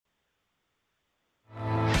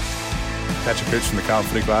Patrick Cooch from the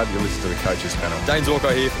Carlton Footy Club. You're listening to the Coaches Panel. Dane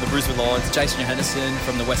Zorko here from the Brisbane Lions. Jason Johannesson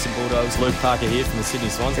from the Western Bulldogs. Luke Parker here from the Sydney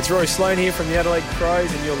Swans. It's Rory Sloane here from the Adelaide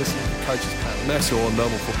Crows, and you're listening to the Coaches Panel. Max Gawn,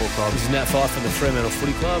 Melbourne Football Club. This is Nat Fyfe from the Fremantle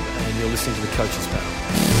Footy Club, and you're listening to the Coaches Panel.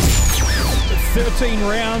 13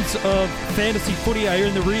 rounds of fantasy footy are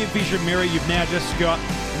in the rear vision mirror. You've now just got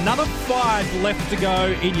another 5 left to go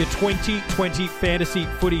in your 2020 fantasy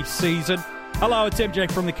footy season. Hello, it's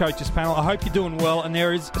MJ from the Coaches Panel. I hope you're doing well, and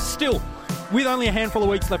there is still, with only a handful of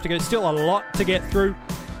weeks left to go, still a lot to get through.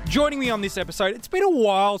 Joining me on this episode, it's been a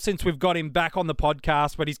while since we've got him back on the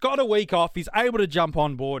podcast, but he's got a week off. He's able to jump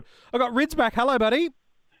on board. I've got Rids back. Hello, buddy.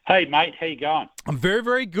 Hey, mate. How you going? I'm very,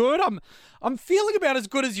 very good. I'm feeling about as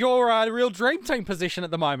good as your real dream team position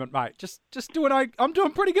at the moment, mate. Just doing. I'm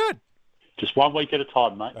doing pretty good. Just 1 week at a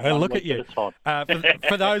time, mate. Hey, look at you.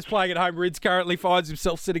 For those playing at home, Rids currently finds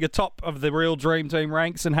himself sitting atop of the real dream team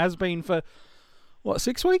ranks and has been for,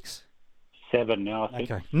 6 weeks? 7 now, I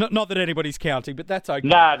think. Okay. Not that anybody's counting, but that's okay.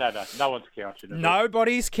 No. No one's counting.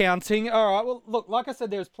 Nobody's counting. All right. Well, look, like I said,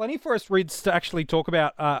 there's plenty for us, Rids, to actually talk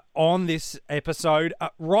about on this episode.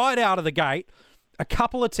 Right out of the gate, a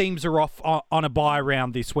couple of teams are off on a bye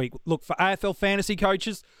round this week. Look, for AFL fantasy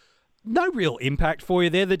coaches, no real impact for you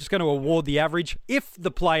there. They're just going to award the average if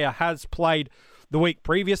the player has played the week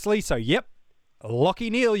previously. So, yep,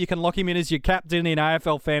 Lachie Neale, you can lock him in as your captain in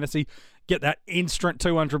AFL fantasy. Get that instant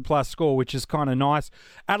 200-plus score, which is kind of nice.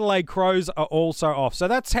 Adelaide Crows are also off. So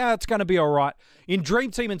that's how it's going to be all right. In Dream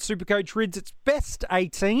Team and Supercoach Rids, it's best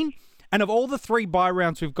 18. And of all the 3 bye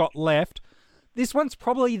rounds we've got left, this one's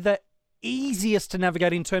probably the easiest to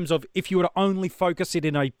navigate in terms of if you were to only focus it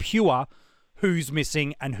in a pure who's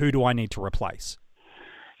missing and who do I need to replace.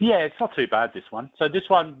 Yeah, it's not too bad, this one. So this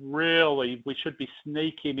one, really, we should be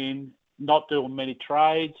sneaking in, not doing many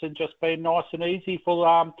trades and just being nice and easy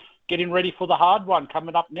for getting ready for the hard one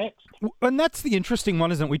coming up next. And that's the interesting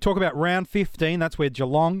one, isn't it? We talk about round 15. That's where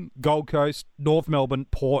Geelong, Gold Coast, North Melbourne,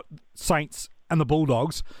 Port, Saints and the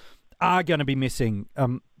Bulldogs are going to be missing.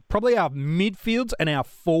 Probably our midfields and our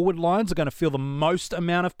forward lines are going to feel the most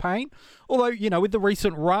amount of pain. Although, with the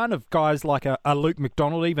recent run of guys like a Luke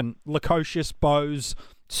McDonald, even Lukosius, Bowes,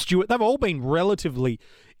 Stewart, they've all been relatively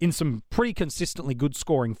in some pretty consistently good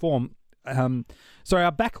scoring form. So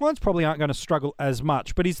our backlines probably aren't going to struggle as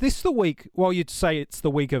much. But is this the week, well, you'd say it's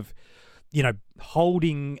the week of,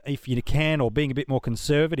 holding if you can or being a bit more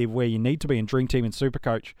conservative where you need to be in Dream Team and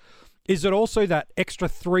Supercoach? Is it also that extra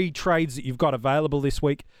 3 trades that you've got available this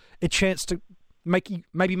week, a chance to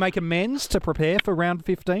maybe make amends to prepare for round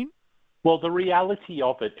 15? Well, the reality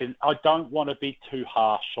of it, and I don't want to be too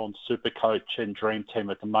harsh on Supercoach and Dream Team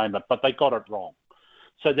at the moment, but they got it wrong.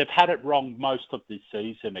 So they've had it wrong most of this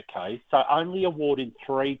season, okay? So only awarding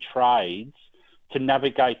 3 trades to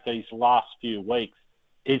navigate these last few weeks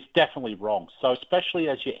is definitely wrong. So especially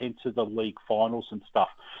as you enter the league finals and stuff.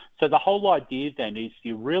 So the whole idea then is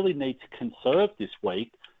you really need to conserve this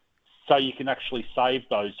week so you can actually save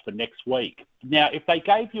those for next week. Now, if they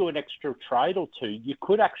gave you an extra trade or 2, you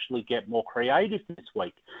could actually get more creative this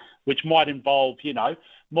week, which might involve,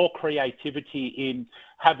 more creativity in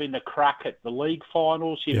having a crack at the league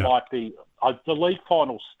finals. You might be, the league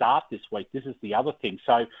finals start this week. This is the other thing.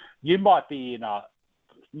 So you might be in a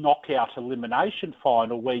knockout elimination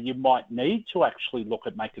final where you might need to actually look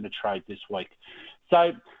at making a trade this week.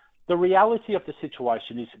 So the reality of the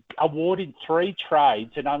situation is awarding 3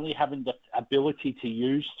 trades and only having the ability to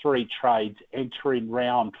use 3 trades entering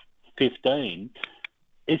round 15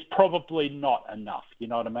 is probably not enough. You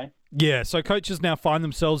know what I mean? Yeah, so coaches now find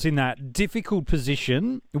themselves in that difficult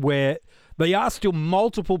position where they are still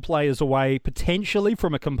multiple players away, potentially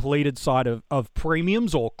from a completed side of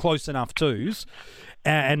premiums or close enough twos.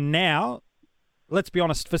 And now, let's be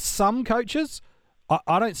honest, for some coaches,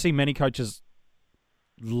 I don't see many coaches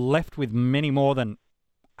left with many more than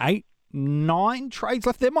 8, 9 trades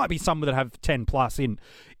left. There might be some that have 10 plus in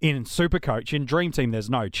Supercoach. In Dream Team, there's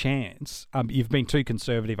no chance. You've been too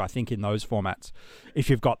conservative, I think, in those formats if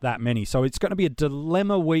you've got that many. So it's going to be a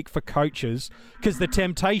dilemma week for coaches because the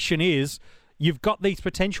temptation is you've got these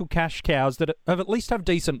potential cash cows that at least have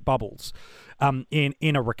decent bubbles. In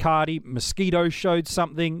a Riccardi, Mosquito showed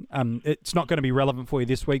something. It's not going to be relevant for you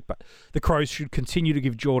this week, but the Crows should continue to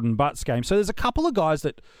give Jordan Butts game. So there's a couple of guys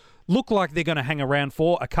that look like they're going to hang around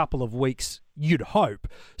for a couple of weeks, you'd hope.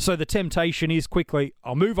 So the temptation is quickly,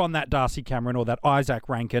 I'll move on that Darcy Cameron or that Isaac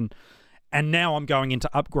Rankin, and now I'm going into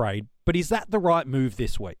upgrade. But is that the right move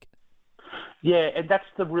this week? Yeah, and that's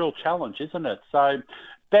the real challenge, isn't it? So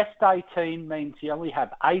best 18 means you only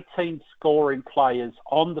have 18 scoring players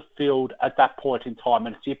on the field at that point in time,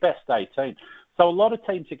 and it's your best 18. So a lot of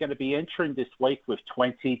teams are going to be entering this week with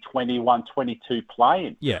 20, 21, 22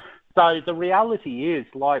 playing. Yeah. So the reality is,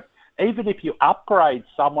 like, even if you upgrade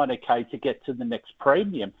someone, okay, to get to the next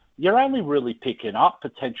premium, you're only really picking up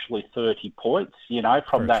potentially 30 points,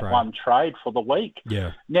 from that one trade for the week.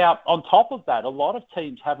 Yeah. Now, on top of that, a lot of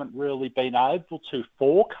teams haven't really been able to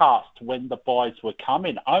forecast when the buys were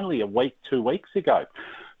coming only a week, 2 weeks ago.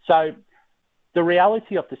 So the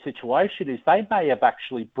reality of the situation is they may have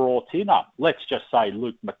actually brought in let's just say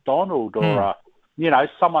Luke McDonald or,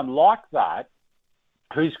 someone like that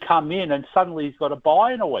who's come in and suddenly he's got a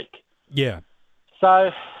buy in a week. Yeah.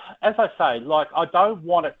 So, as I say, I don't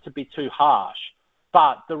want it to be too harsh,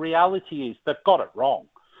 but the reality is they've got it wrong.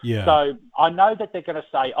 Yeah. So I know that they're going to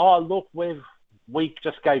say, "Oh, look, we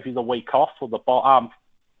just gave you the week off for the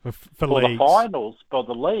the finals for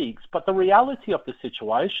the leagues." But the reality of the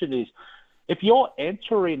situation is, if you're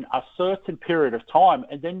entering a certain period of time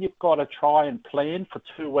and then you've got to try and plan for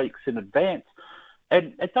 2 weeks in advance,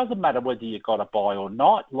 and it doesn't matter whether you've got a buy or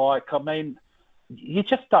not. You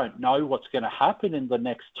just don't know what's going to happen in the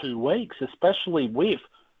next 2 weeks, especially with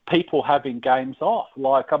people having games off.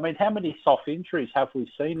 How many soft injuries have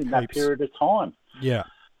we seen in that period of time? Yeah.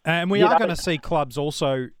 And we are going to see clubs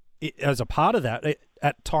also, as a part of that,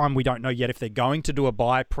 at time we don't know yet if they're going to do a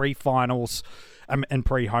bye pre-finals and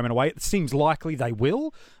pre-home and away. It seems likely they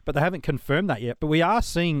will, but they haven't confirmed that yet. But we are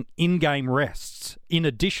seeing in-game rests in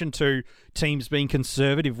addition to teams being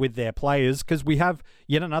conservative with their players because we have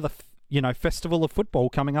yet another festival of football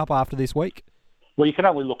coming up after this week. Well, you can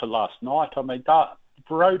only look at last night.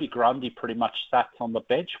 Brodie Grundy pretty much sat on the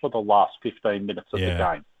bench for the last 15 minutes of the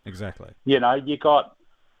game. Exactly. You got...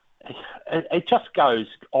 It just goes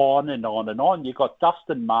on and on and on. You got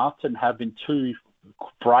Dustin Martin having 2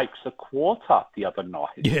 breaks a quarter the other night.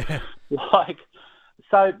 Yeah.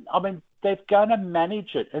 They're going to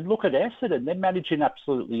manage it. And look at Essendon. They're managing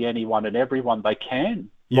absolutely anyone and everyone they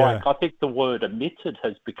can. Yeah. I think the word omitted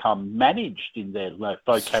has become managed in their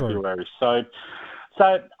vocabulary. So,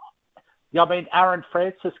 Aaron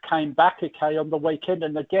Francis came back, on the weekend.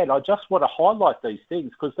 And again, I just want to highlight these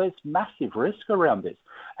things because there's massive risk around this.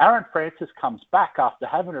 Aaron Francis comes back after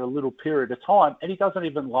having a little period of time and he doesn't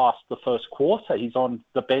even last the first quarter. He's on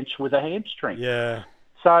the bench with a hamstring. Yeah.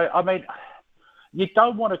 So, you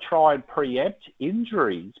don't want to try and preempt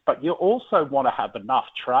injuries, but you also want to have enough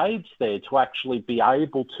trades there to actually be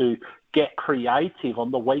able to get creative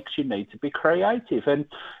on the weeks you need to be creative. And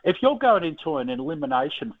if you're going into an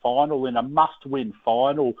elimination final in a must-win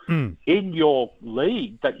final in your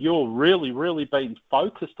league that you're really, really being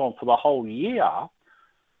focused on for the whole year,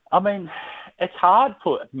 it's hard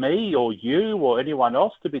for me or you or anyone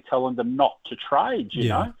else to be telling them not to trade, you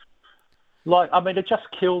know? It just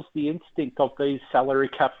kills the instinct of these salary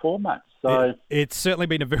cap formats. So it's certainly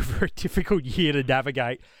been a very, very difficult year to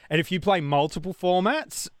navigate. And if you play multiple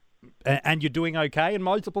formats and you're doing okay in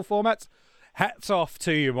multiple formats, hats off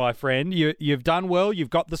to you, my friend. You've done well. You've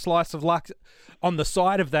got the slice of luck on the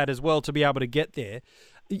side of that as well to be able to get there.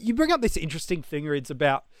 You bring up this interesting thing, Rids,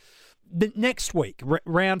 about the next week,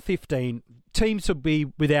 round 15, teams will be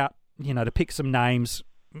without, to pick some names.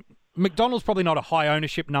 McDonald's probably not a high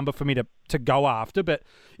ownership number for me to go after, but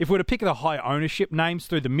if we're to pick the high ownership names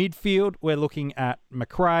through the midfield, we're looking at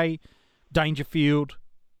McRae, Dangerfield,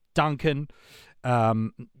 Duncan,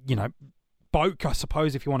 Boak, I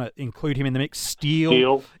suppose, if you want to include him in the mix,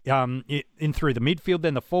 Steele. In through the midfield.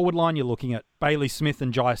 Then the forward line, you're looking at Bailey Smith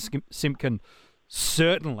and Jai Simpkin,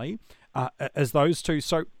 certainly, as those two.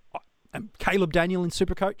 So Caleb Daniel in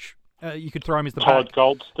Supercoach. You could throw him as the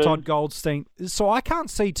Todd Goldstein. So I can't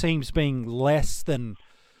see teams being less than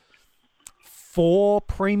 4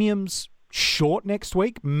 premiums short next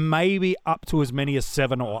week, maybe up to as many as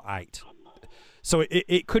 7 or 8. So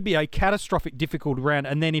it could be a catastrophic difficult round.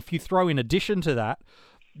 And then if you throw in addition to that,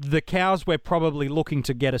 the cows we're probably looking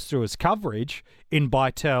to get us through as coverage in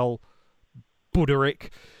Bytel, Buderick,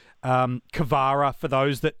 Kavara, for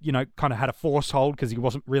those that, kind of had a force hold because he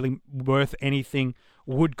wasn't really worth anything.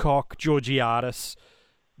 Woodcock, Georgiadis,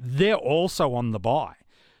 they're also on the bye.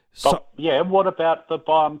 So, what about the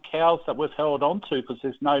cows that we've held on to because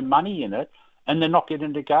there's no money in it and they're not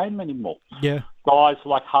getting the game anymore? Yeah. Guys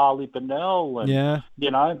like Harley Bennell and,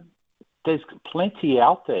 there's plenty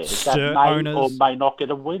out there that may or may not get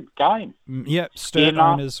a game. Yep, Sturt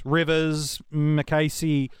owners, Rivers,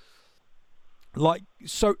 McCasey.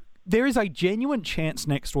 So there is a genuine chance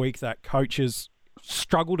next week that coaches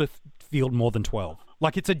struggle to field more than 12.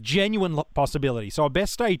 It's a genuine possibility. So a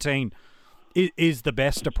best 18 is the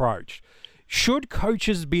best approach. Should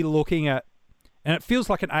coaches be looking at, and it feels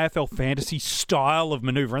like an AFL fantasy style of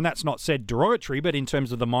manoeuvre, and that's not said derogatory, but in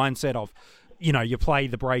terms of the mindset of you play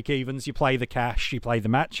the break-evens, you play the cash, you play the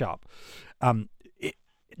matchup.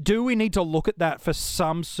 Do we need to look at that for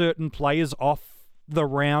some certain players off the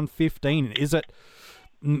round 15? Is it,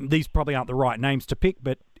 these probably aren't the right names to pick,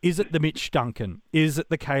 but is it the Mitch Duncan? Is it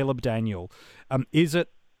the Caleb Daniel? Is it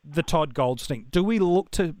the Todd Goldstein? Do we look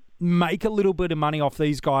to make a little bit of money off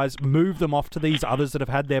these guys, move them off to these others that have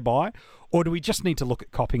had their bye? Or do we just need to look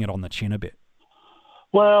at copping it on the chin a bit?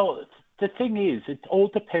 Well, the thing is, it all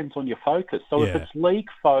depends on your focus. So if it's league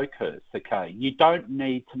focus, okay, you don't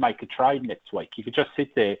need to make a trade next week. You could just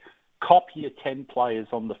sit there, copy your 10 players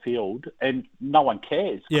on the field, and no one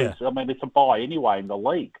cares. Yeah. I mean, it's a buy anyway in the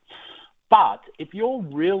league. But if you're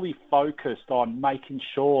really focused on making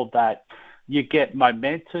sure that you get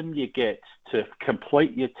momentum, you get to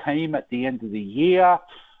complete your team at the end of the year,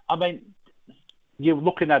 I mean, you're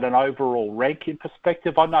looking at an overall ranking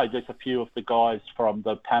perspective. I know there's a few of the guys from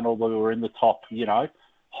the panel who are in the top,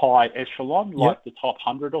 high echelon, like the top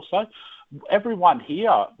 100 or so. Everyone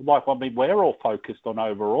here, we're all focused on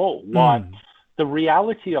overall. The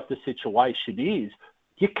reality of the situation is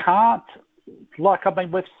you can't,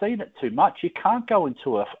 we've seen it too much. You can't go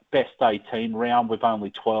into a best 18 round with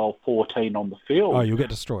only 12, 14 on the field. Oh, you'll get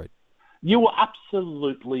destroyed. You will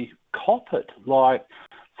absolutely cop it.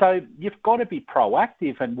 So you've got to be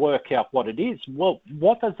proactive and work out what it is. Well,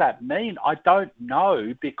 what does that mean? I don't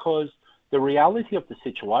know, because the reality of the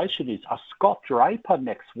situation is a Scott Draper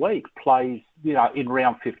next week plays, in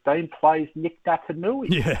round 15, plays Nick Natanui.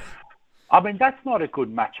 Yeah. I mean, that's not a good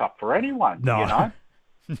matchup for anyone, No. No,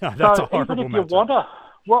 that's a horrible even if matchup.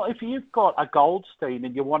 if you've got a Goldstein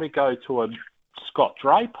and you want to go to a Scott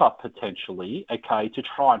Draper potentially, okay, to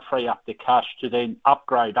try and free up the cash to then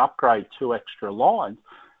upgrade 2 extra lines,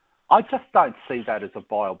 I just don't see that as a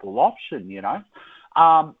viable option,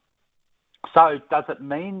 So does it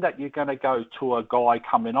mean that you're going to go to a guy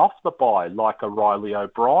coming off the bye, like a Riley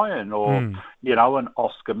O'Brien or, an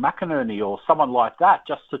Oscar McInerney or someone like that,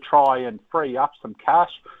 just to try and free up some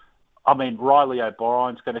cash? I mean, Riley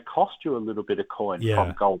O'Brien's going to cost you a little bit of coin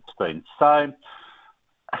from Goldstein. So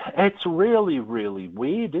it's really, really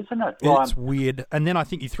weird, isn't it? It's weird. And then I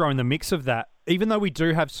think you throw in the mix of that, even though we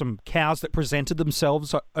do have some cows that presented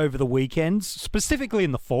themselves over the weekends, specifically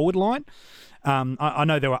in the forward line. I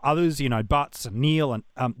know there were others, Butts and Neil, and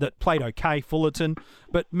that played okay, Fullerton,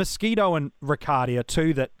 but Mosquito and Riccardia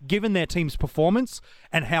too, that given their team's performance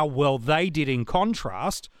and how well they did in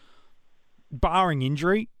contrast, barring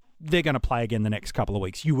injury, they're going to play again the next couple of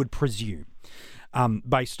weeks, you would presume,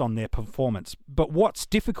 based on their performance. But what's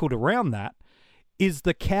difficult around that is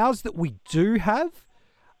the cows that we do have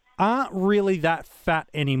aren't really that fat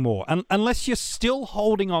anymore, unless you're still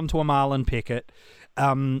holding on to a Marlon Pickett,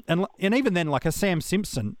 and even then, like a Sam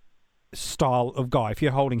Simpson style of guy, if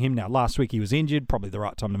you're holding him now. Last week he was injured, probably the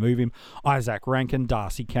right time to move him. Isaac Rankin,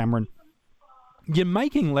 Darcy Cameron. You're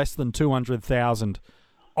making less than 200,000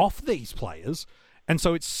 off these players, and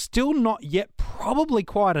so it's still not yet probably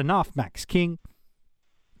quite enough, Max King,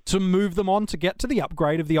 to move them on to get to the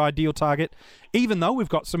upgrade of the ideal target, even though we've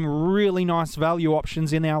got some really nice value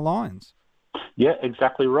options in our lines. Yeah,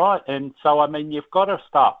 exactly right. And so, I mean, you've got to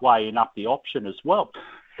start weighing up the option as well.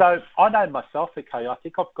 So I know myself, okay, I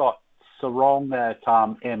think I've got Sarong at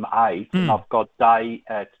M8 and I've got Day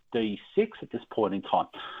at D6 at this point in time.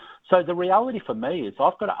 So the reality for me is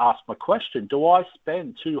I've got to ask my question, do I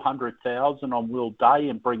spend 200,000 on Will Day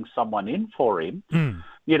and bring someone in for him,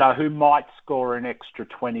 who might score an extra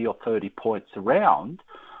 20 or 30 points a round?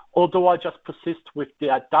 Or do I just persist with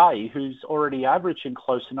that Day who's already averaging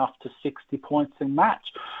close enough to 60 points in match?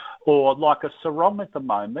 Or like a Sarong at the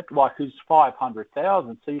moment, like who's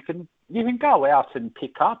 500,000. So you can go out and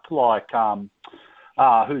pick up like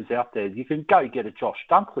who's out there. You can go get a Josh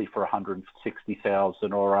Dunkley for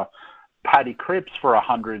 160,000 or a Paddy Cripps for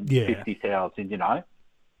 150,000,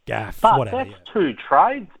 Gaff, but whatever. That's 2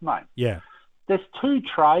 trades, mate. Yeah. There's 2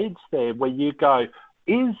 trades there where you go,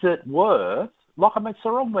 is it worth... Like, I mean,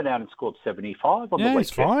 Sarong went out and scored 75 on the weekend. Yeah, it's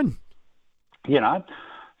fine.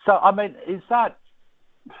 So, I mean, is that,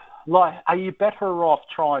 are you better off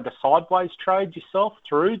trying to sideways trade yourself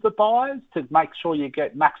through the buys to make sure you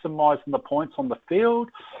get maximising the points on the field?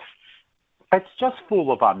 It's just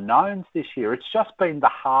full of unknowns this year. It's just been the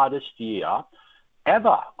hardest year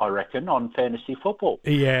ever, I reckon, on fantasy football.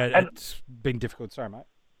 Yeah, it's been difficult. Sorry, mate.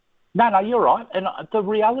 No, you're right. And the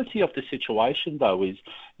reality of the situation, though, is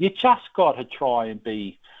you just got to try and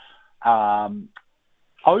be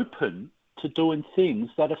open to doing things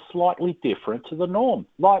that are slightly different to the norm.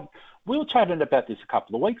 Like, we were chatting about this a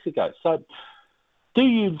couple of weeks ago. So do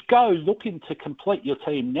you go looking to complete your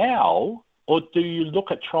team now, Or do you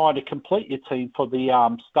look at trying to complete your team for the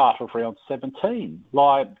start of round 17?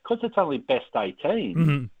 Because it's only best 18,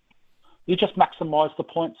 Mm-hmm. you just maximise the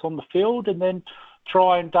points on the field and then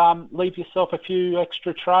try and leave yourself a few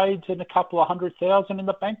extra trades and a couple of 100,000 in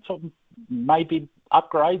the bank to maybe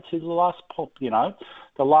upgrade to the last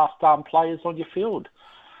players on your field.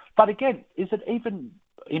 But again, is it even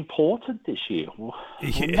important this year? Well,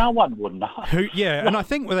 no one would know. And I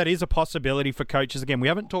think that is a possibility for coaches. Again, we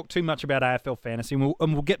haven't talked too much about AFL fantasy,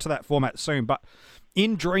 and we'll get to that format soon. But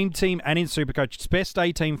in Dream Team and in Supercoach, it's best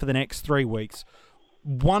 18 for the next 3 weeks.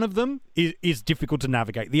 One of them is difficult to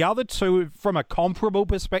navigate. The other two, from a comparable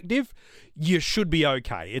perspective, you should be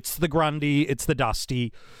okay. It's the Grundy, it's the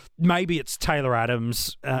Dusty, maybe it's Taylor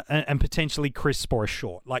Adams, and potentially Chris Spore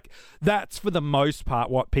short. Like, that's for the most part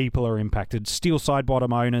what people are impacted. Steel side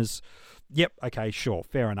bottom owners, yep, okay, sure,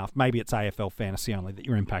 fair enough. Maybe it's AFL fantasy only that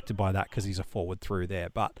you're impacted by that because he's a forward through there.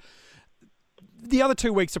 But the other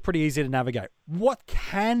 2 weeks are pretty easy to navigate. What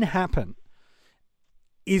can happen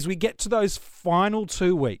is we get to those final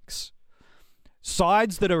 2 weeks,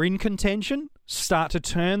 sides that are in contention start to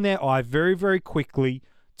turn their eye very, very quickly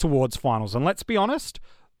towards finals. And let's be honest,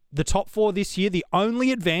 the top 4 this year, the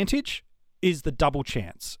only advantage is the double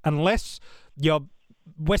chance. Unless you're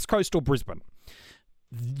West Coast or Brisbane,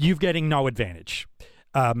 you're getting no advantage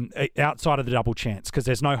outside of the double chance because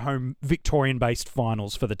there's no home Victorian-based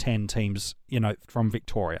finals for the 10 teams, from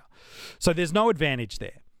Victoria. So there's no advantage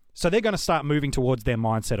there. So they're going to start moving towards their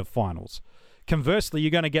mindset of finals. Conversely,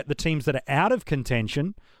 you're going to get the teams that are out of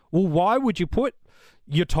contention. Well, why would you put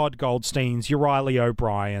your Todd Goldsteins, your Riley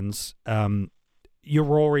O'Briens, your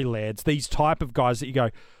Rory Lairds, these type of guys that you go,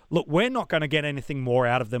 look, we're not going to get anything more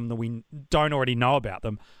out of them than we don't already know about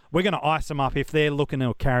them. We're going to ice them up if they're looking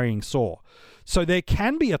or carrying sore. So there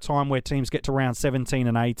can be a time where teams get to round 17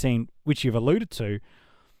 and 18, which you've alluded to,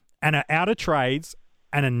 and are out of trades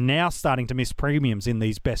and are now starting to miss premiums in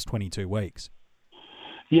these best 22 weeks.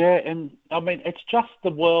 Yeah, and I mean, it's just the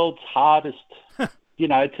world's hardest,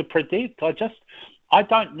 to predict. I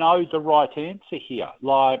don't know the right answer here.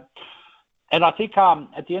 And I think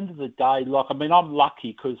at the end of the day, I'm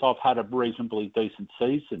lucky because I've had a reasonably decent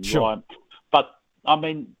season. Sure. But, I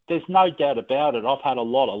mean, there's no doubt about it. I've had a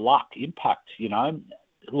lot of luck impact,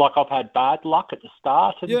 I've had bad luck at the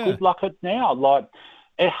start and good luck at now.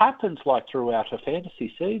 It happens throughout a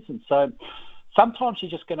fantasy season. So sometimes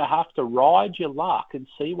you're just going to have to ride your luck and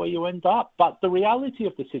see where you end up. But the reality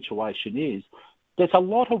of the situation is there's a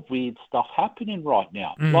lot of weird stuff happening right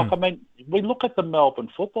now. We look at the Melbourne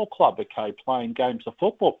Football Club, playing games of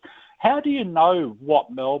football. How do you know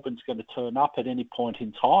what Melbourne's going to turn up at any point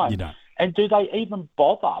in time? You don't. And do they even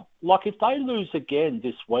bother? If they lose again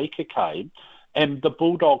this week, and the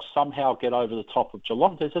Bulldogs somehow get over the top of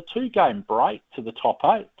Geelong, there's a 2-game break to the top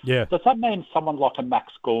 8. Yeah. Does that mean someone like a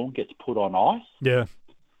Max Gawn gets put on ice? Yeah.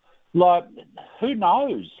 Who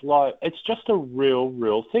knows? It's just a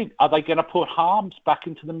real thing. Are they going to put Harms back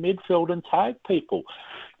into the midfield and tag people?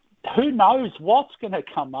 Who knows what's going to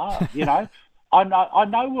come up, I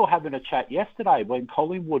know we were having a chat yesterday when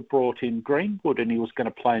Collingwood brought in Greenwood and he was going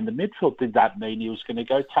to play in the midfield. Did that mean he was going to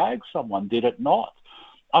go tag someone? Did it not?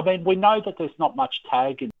 I mean, we know that there's not much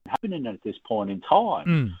tagging happening at this point in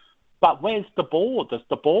time. But where's the ball? Does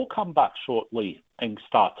the ball come back shortly and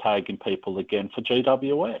start tagging people again for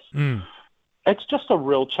GWS? It's just a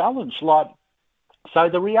real challenge. So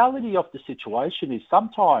the reality of the situation is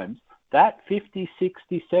sometimes that 50,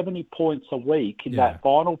 60, 70 points a week in that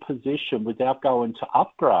final position without going to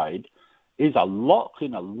upgrade is a lot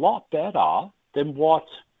better than what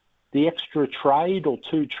the extra trade or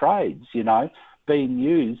 2 trades, being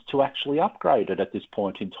used to actually upgrade it at this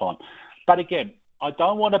point in time. But again, I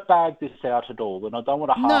don't want to bag this out at all, and I don't want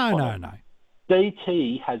to harp on it. No.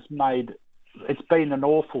 DT has it's been an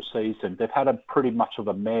awful season. They've had a pretty much of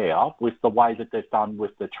a mare with the way that they've done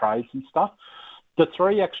with the trades and stuff. The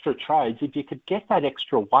 3 extra trades, if you could get that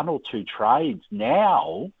extra 1 or 2 trades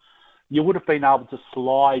now, you would have been able to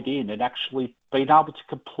slide in and actually been able to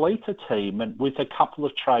complete a team and with a couple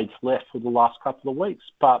of trades left for the last couple of weeks.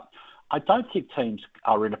 But I don't think teams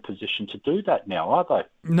are in a position to do that now, are they?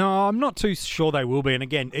 No, I'm not too sure they will be. And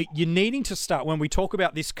again, you're needing to start, when we talk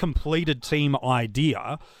about this completed team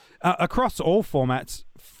idea, across all formats,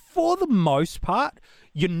 for the most part,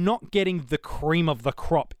 you're not getting the cream of the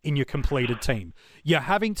crop in your completed team. You're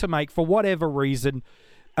having to make, for whatever reason,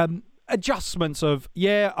 adjustments of,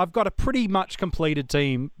 I've got a pretty much completed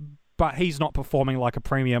team, but he's not performing like a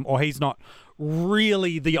premium, or he's not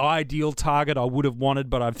really the ideal target I would have wanted,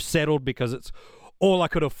 but I've settled because it's all I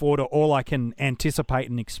could afford or all I can anticipate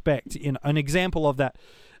and expect. An example of that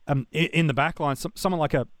in the back line, someone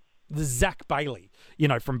like a the Zach Bailey,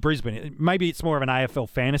 from Brisbane. Maybe it's more of an AFL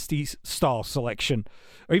fantasy style selection,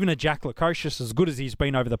 or even a Jack Lukosius, as good as he's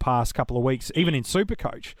been over the past couple of weeks, even in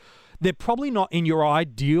Supercoach. They're probably not in your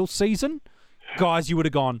ideal season. Guys, you would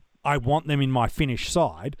have gone, I want them in my finish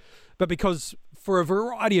side. But because for a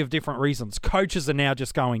variety of different reasons, coaches are now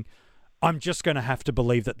just going, I'm just going to have to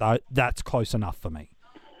believe that that's close enough for me.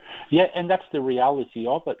 Yeah, and that's the reality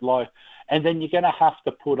of it. And then you're going to have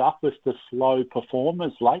to put up with the slow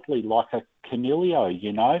performers lately, like a Canelio,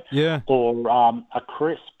 or a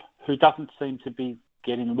Crisp, who doesn't seem to be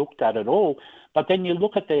getting looked at all. But then you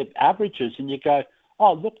look at their averages and you go,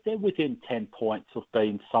 oh, look, they're within 10 points of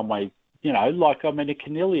being somewhere, a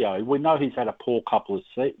Canelio. We know he's had a poor couple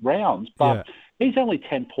of rounds, but he's only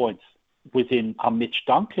 10 points within Mitch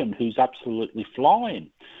Duncan, who's absolutely flying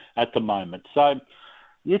at the moment. So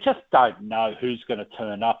you just don't know who's going to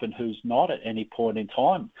turn up and who's not at any point in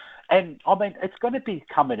time. And, it's going to be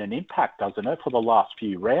becoming an impact, doesn't it, for the last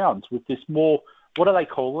few rounds with this more, what are they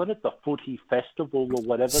calling it, the footy festival or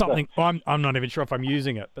whatever? Something, I'm not even sure if I'm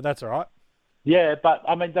using it, but that's all right. Yeah, but,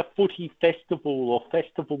 the footy festival or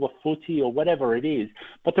festival of footy or whatever it is.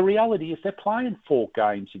 But the reality is they're playing 4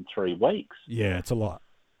 games in 3 weeks. Yeah, it's a lot.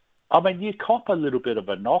 You cop a little bit of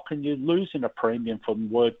a knock and you're losing a premium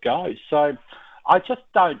from word go. So I just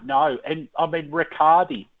don't know. And,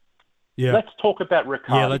 Riccardi. Yeah. Let's talk about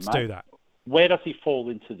Riccardi, Yeah, let's do that. Where does he fall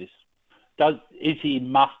into this? Is he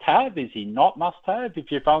must-have? Is he not must-have?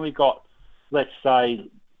 If you've only got, let's say,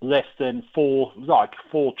 less than 4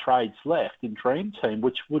 trades left in Dream Team,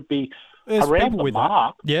 which would be there's around the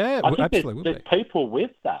mark. That. Yeah, absolutely. There's people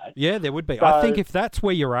with that. Yeah, there would be. So, I think if that's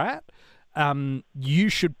where you're at, you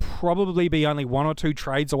should probably be only 1 or 2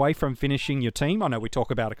 trades away from finishing your team. I know we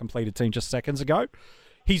talked about a completed team just seconds ago.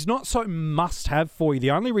 He's not so must-have for you.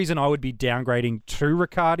 The only reason I would be downgrading to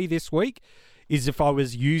Riccardi this week is if I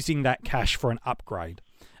was using that cash for an upgrade.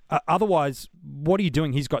 Otherwise, what are you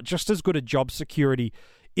doing? He's got just as good a job security,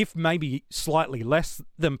 if maybe slightly less,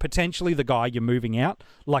 than potentially the guy you're moving out,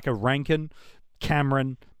 like a Rankin,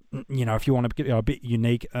 Cameron, if you want to be a bit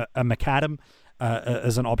unique, a McAdam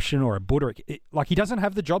as an option, or a Buderick. He doesn't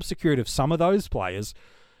have the job security of some of those players.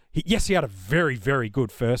 He had a very, very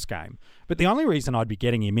good first game. But the only reason I'd be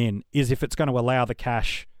getting him in is if it's going to allow the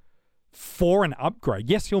cash for an upgrade.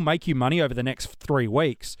 Yes, he'll make you money over the next 3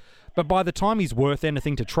 weeks, but by the time he's worth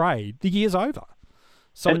anything to trade, the year's over.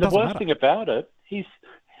 So and the worst thing about it, his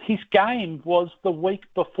game was the week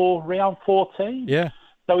before round 14. Yeah.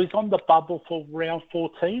 So he's on the bubble for round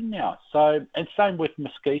 14 now. So, and same with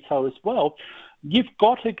Mosquito as well. You've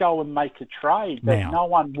got to go and make a trade that no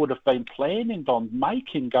one would have been planning on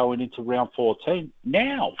making going into round 14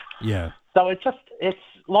 now. Yeah. So it's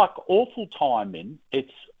like awful timing.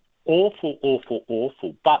 It's awful, awful,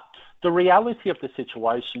 awful. But the reality of the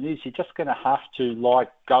situation is you're just going to have to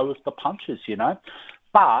go with the punches,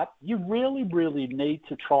 But you really, really need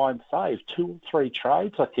to try and save 2 or 3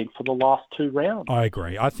 trades, I think, for the last 2 rounds. I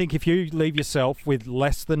agree. I think if you leave yourself with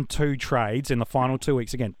less than 2 trades in the final 2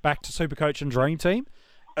 weeks, again, back to Supercoach and Dream Team,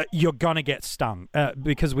 you're going to get stung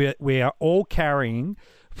because we are all carrying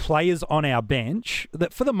players on our bench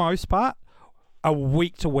that, for the most part, are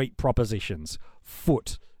week-to-week propositions.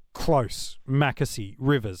 Foot, Close, Mackesy,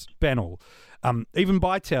 Rivers, Bennell. Even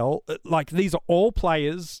Bytel, these are all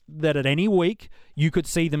players that at any week you could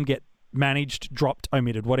see them get managed, dropped,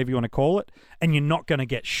 omitted, whatever you want to call it, and you're not going to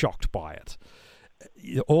get shocked by it.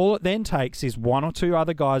 All it then takes is 1 or 2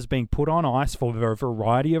 other guys being put on ice for a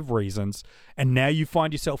variety of reasons, and now you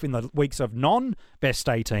find yourself in the weeks of non-best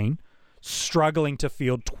 18 struggling to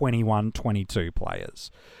field 21, 22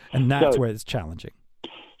 players. And that's where it's challenging.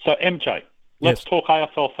 So, MJ, let's talk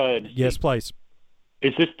AFL fantasy. Yes, please.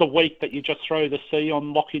 Is this the week that you just throw the C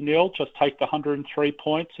on Lachie Neale, just take the 103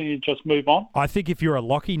 points and you just move on? I think if you're a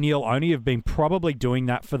Lachie Neale owner, you've been probably doing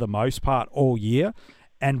that for the most part all year.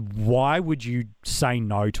 And why would you say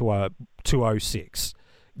no to a 206?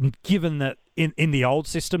 Given that in the old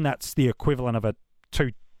system, that's the equivalent of a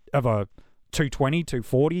 220,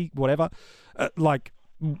 240, whatever.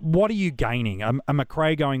 What are you gaining? A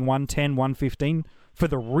McRae going 110, 115 for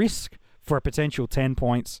the risk for a potential 10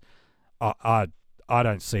 points? I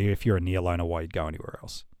don't see if you're a Neale owner why you'd go anywhere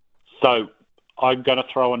else. So I'm going to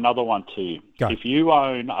throw another one to you. Go. If you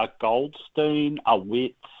own a Goldstein, a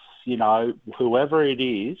Witts, whoever it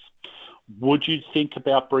is, would you think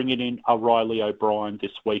about bringing in a Riley O'Brien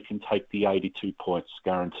this week and take the 82 points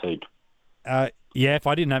guaranteed? Yeah, if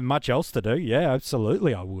I didn't have much else to do, yeah,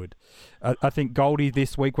 absolutely I would. I think Goldie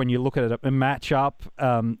this week, when you look at a match-up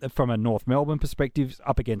from a North Melbourne perspective,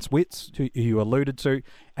 up against Wits, who you alluded to,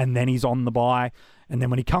 and then he's on the bye, and then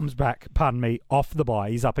when he comes back, off the bye,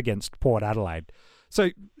 he's up against Port Adelaide. So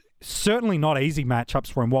certainly not easy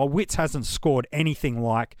matchups for him. While Wits hasn't scored anything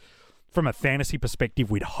like, from a fantasy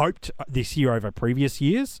perspective, we'd hoped this year over previous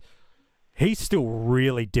years, he's still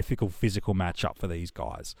really difficult physical matchup for these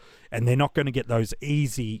guys. And they're not going to get those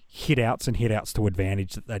easy hit-outs and hit-outs to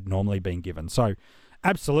advantage that they'd normally been given. So,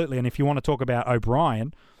 absolutely. And if you want to talk about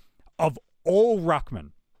O'Brien, of all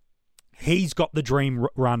ruckmen, he's got the dream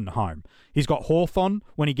run home. He's got Hawthorn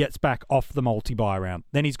when he gets back off the multi-bye round.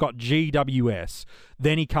 Then he's got GWS.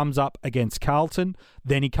 Then he comes up against Carlton.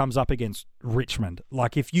 Then he comes up against Richmond.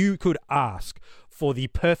 Like, if you could ask for the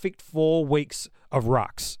perfect 4 weeks of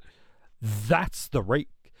rucks, that's the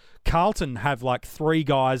Carlton have like 3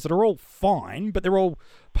 guys that are all fine, but they're all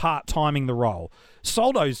part-timing the role.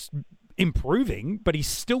 Soldo's improving, but he's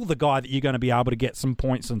still the guy that you're going to be able to get some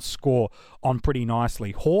points and score on pretty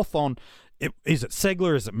nicely. Hawthorn, is it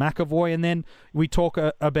Segler? Is it McAvoy? And then we talk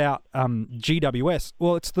about GWS.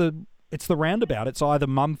 Well, it's the roundabout. It's either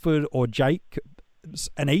Mumford or Jake,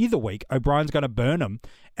 and either week O'Brien's going to burn them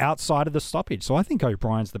outside of the stoppage. So I think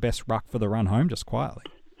O'Brien's the best ruck for the run home, just quietly.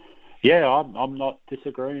 Yeah, I'm not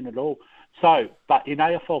disagreeing at all. So, but in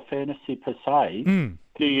AFL fantasy per se,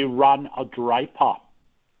 do you run a Draper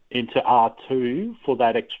into R2 for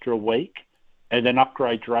that extra week and then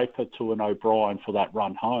upgrade Draper to an O'Brien for that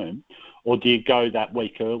run home, or do you go that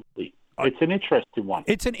week early? It's an interesting one.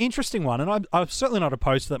 It's an interesting one, and I'm certainly not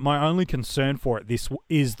opposed to that. My only concern for it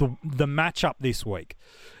is the matchup this week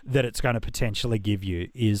that it's going to potentially give you.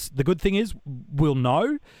 Is the good thing is we'll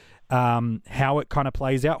know how it kind of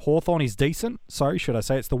plays out. Hawthorn is decent. Sorry, should I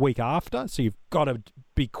say it's the week after? So you've got to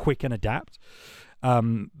be quick and adapt.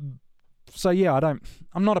 So yeah,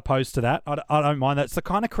 I'm not opposed to that. I don't mind that. It's the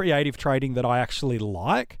kind of creative trading that I actually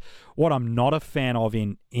like. What I'm not a fan of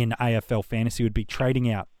in AFL fantasy would be trading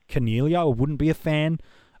out Cornelio. I wouldn't be a fan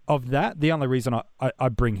of that. The only reason I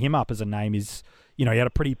bring him up as a name is, he had a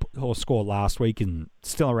pretty poor score last week and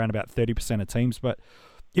still around about 30% of teams. But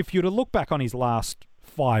if you were to look back on his last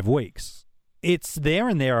 5 weeks, it's there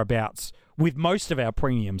and thereabouts with most of our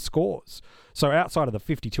premium scores. So outside of the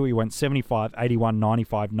 52, he went 75, 81,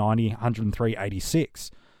 95, 90, 103,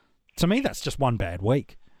 86. To me, that's just one bad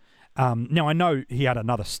week. Now, I know he had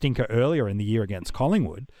another stinker earlier in the year against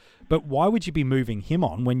Collingwood, but why would you be moving him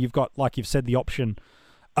on when you've got, like you've said, the option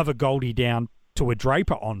of a Goldie down to a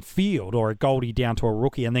Draper on field or a Goldie down to a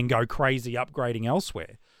rookie and then go crazy upgrading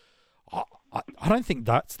elsewhere? I don't think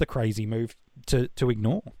that's the crazy move to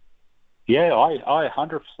ignore. Yeah, I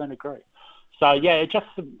 100% agree. So yeah,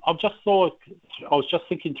 I was just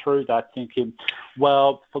thinking through that, thinking,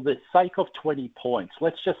 well, for the sake of 20 points,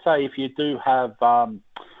 let's just say if you do have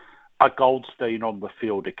a Goldstein on the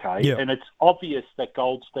field, okay, yeah, and it's obvious that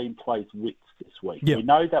Goldstein plays Wits this week. Yeah. We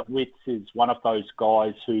know that Wits is one of those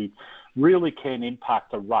guys who really can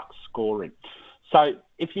impact a ruck scoring. So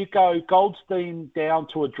if you go Goldstein down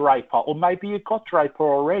to a Draper, or maybe you've got Draper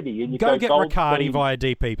already, and you go get Goldstein, Riccardi via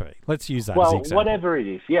DPP. Let's use that as well, an example. whatever it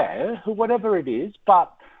is, whatever it is.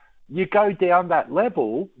 But you go down that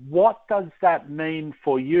level, what does that mean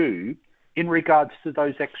for you in regards to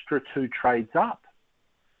those extra 2 trades up?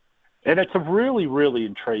 And it's a really, really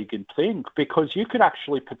intriguing thing, because you could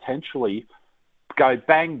actually potentially go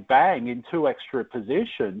bang, bang in 2 extra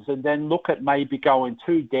positions and then look at maybe going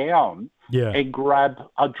 2 down and grab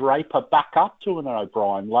a Draper back up to an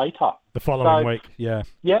O'Brien later. The following week, yeah.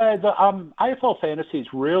 Yeah, the AFL Fantasy's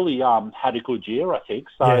really had a good year, I think.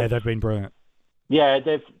 So, yeah, they've been brilliant. Yeah,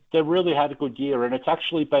 they've really had a good year, and it's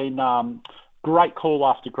actually been great call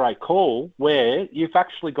after great call, where you've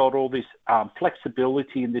actually got all this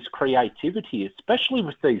flexibility and this creativity, especially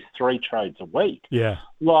with these 3 trades a week. Yeah.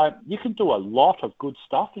 Like, you can do a lot of good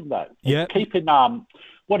stuff in that. Yeah. Keeping,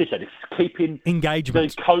 what is it? It's keeping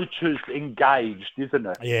engagement. The coaches engaged, isn't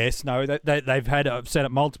it? Yes, no, they've had, I've said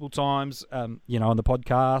it multiple times, on the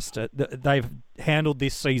podcast, they've handled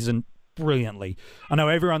this season brilliantly. I know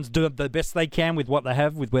everyone's doing the best they can with what they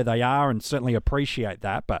have, with where they are, and certainly appreciate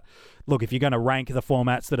that. But look, if you're going to rank the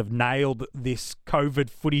formats that have nailed this COVID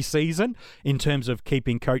footy season in terms of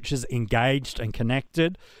keeping coaches engaged and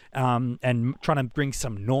connected, and trying to bring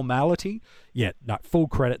some normality, full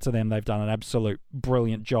credit to them. They've done an absolute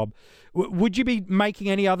brilliant job. Would you be making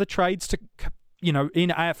any other trades to, in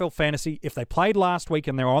AFL fantasy, if they played last week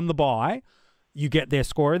and they're on the bye? you get their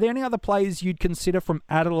score. Are there any other players you'd consider from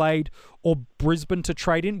Adelaide or Brisbane to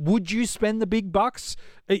trade in? Would you spend the big bucks?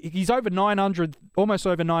 He's over 900, almost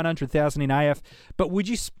over 900,000 in AF, but would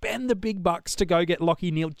you spend the big bucks to go get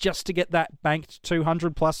Lachie Neale just to get that banked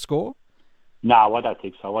 200 plus score? No, I don't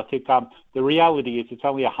think so. I think the reality is it's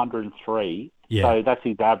only 103, so that's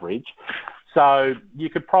his average. So you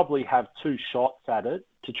could probably have two shots at it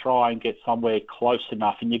to try and get somewhere close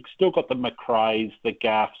enough. And you've still got the McRaes, the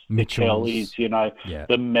Gaffs, the Kellys, the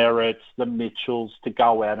Merritts, the Mitchells to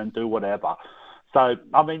go out and do whatever. So,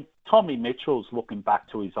 I mean, Tommy Mitchell's looking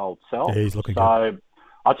back to his old self. Yeah, he's looking good.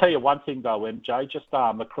 I'll tell you one thing, though, MJ, just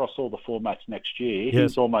across all the formats next year,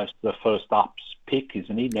 he's almost the first ups pick,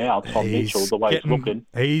 isn't he, now, Tom Mitchell, the way he's looking.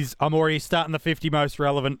 I'm already starting the 50 most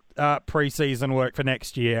relevant pre-season work for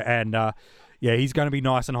next year, and, he's going to be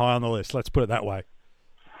nice and high on the list, let's put it that way.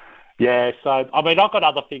 Yeah, so, I mean, I've got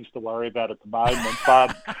other things to worry about at the moment,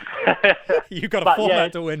 but... You've got a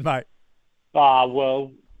format to win, mate.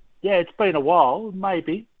 Well, yeah, it's been a while.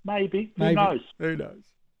 Maybe. Who knows? Who knows?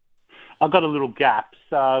 I've got a little gap,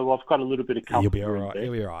 so I've got a little bit of comfort. You'll be all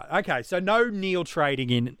right. Okay, so no Neale trading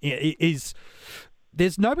in is...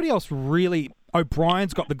 There's nobody else really...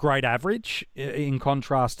 O'Brien's got the great average in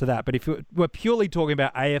contrast to that, but if we're purely talking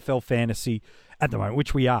about AFL fantasy at the moment,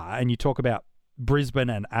 which we are, and you talk about Brisbane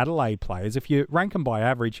and Adelaide players, if you rank them by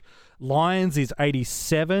average, Lions is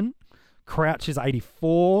 87, Crouch is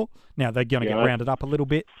 84. Now, they're going to get rounded up a little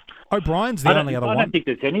bit. O'Brien's the only other one. I don't think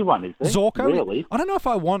there's anyone, is there? Zorko, really? I don't know if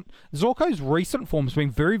I want... Zorko's recent form's been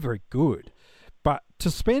very, very good, but to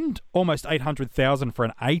spend almost 800,000 for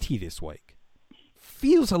an 80 this week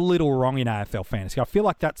feels a little wrong in AFL fantasy. I feel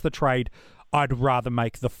like that's the trade I'd rather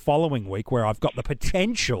make the following week where I've got the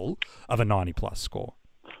potential of a 90-plus score.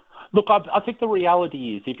 Look, I think the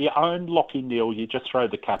reality is if you own Lachie Neale, you just throw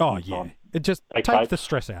the captains on. It just takes the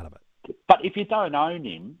stress out of it. But if you don't own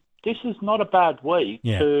him, this is not a bad week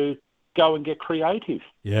to go and get creative.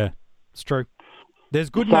 Yeah, it's true. There's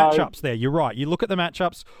good matchups there. You're right. You look at the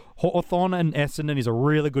matchups, Hawthorn and Essendon is a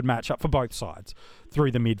really good matchup for both sides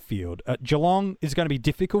through the midfield. Geelong is going to be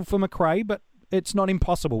difficult for McRae, but it's not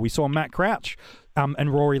impossible. We saw Matt Crouch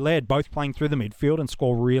and Rory Laird both playing through the midfield and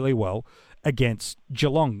score really well against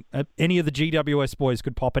Geelong. Any of the GWS boys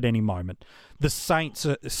could pop at any moment. The Saints,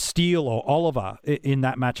 Steele or Oliver in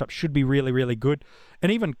that matchup should be really, really good. And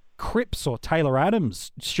even Cripps or Taylor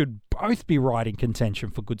Adams should both be right in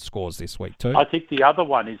contention for good scores this week too. I think the other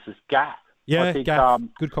one is Gaff. Yeah, I think, Gaff.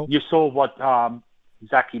 Good call. You saw what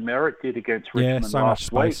Zachy Merritt did against Richmond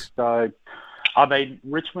last week. So, I mean,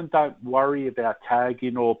 Richmond don't worry about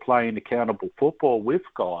tagging or playing accountable football with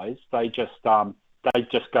guys. They just go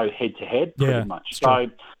head to head pretty much. So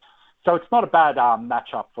it's not a bad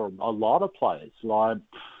matchup for a lot of players.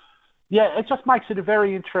 It just makes it a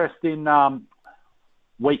very interesting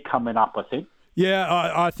week coming up, I think. Yeah,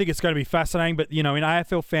 I think it's going to be fascinating. But, in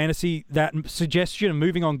AFL fantasy, that suggestion of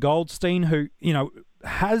moving on Goldstein, who,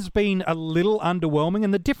 has been a little underwhelming.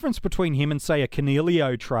 And the difference between him and, say, a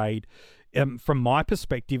Cornelio trade, from my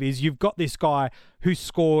perspective, is you've got this guy who's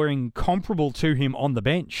scoring comparable to him on the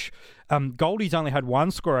bench. Goldie's only had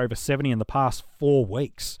one score over 70 in the past 4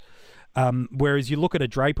 weeks. Whereas you look at a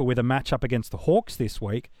Draper with a matchup against the Hawks this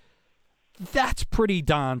week, that's pretty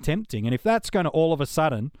darn tempting. And if that's going to all of a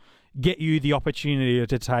sudden get you the opportunity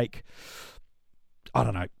to take, I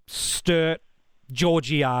don't know, Sturt,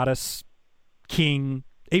 Georgiadis, King,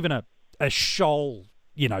 even a Scholl,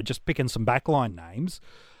 just picking some backline names,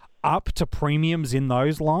 up to premiums in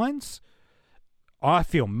those lines, I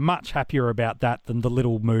feel much happier about that than the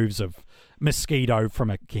little moves of Mosquito from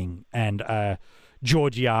a King and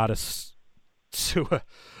Georgiadis to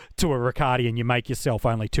a Riccardi, and you make yourself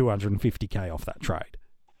only $250K off that trade.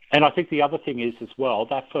 And I think the other thing is as well,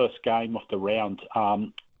 that first game of the round,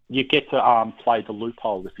 you get to play the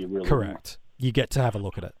loophole if you really want. You get to have a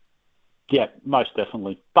look at it. Yeah, most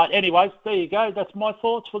definitely. But anyways, there you go. That's my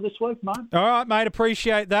thoughts for this week, mate. All right, mate.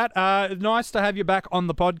 Appreciate that. Nice to have you back on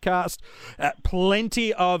the podcast.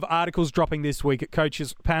 Plenty of articles dropping this week at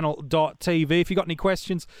coachespanel.tv. If you've got any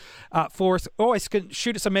questions for us, always can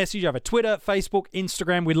shoot us a message over Twitter, Facebook,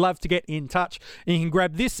 Instagram. We'd love to get in touch. And you can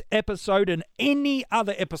grab this episode and any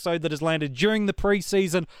other episode that has landed during the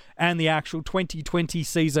preseason and the actual 2020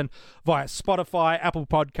 season via Spotify, Apple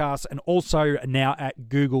Podcasts, and also now at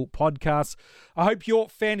Google Podcasts. I hope your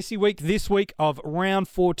fantasy week this week of round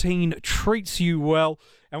 14 treats you well,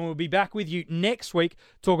 and we'll be back with you next week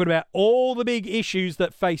talking about all the big issues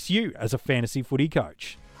that face you as a fantasy footy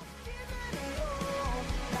coach.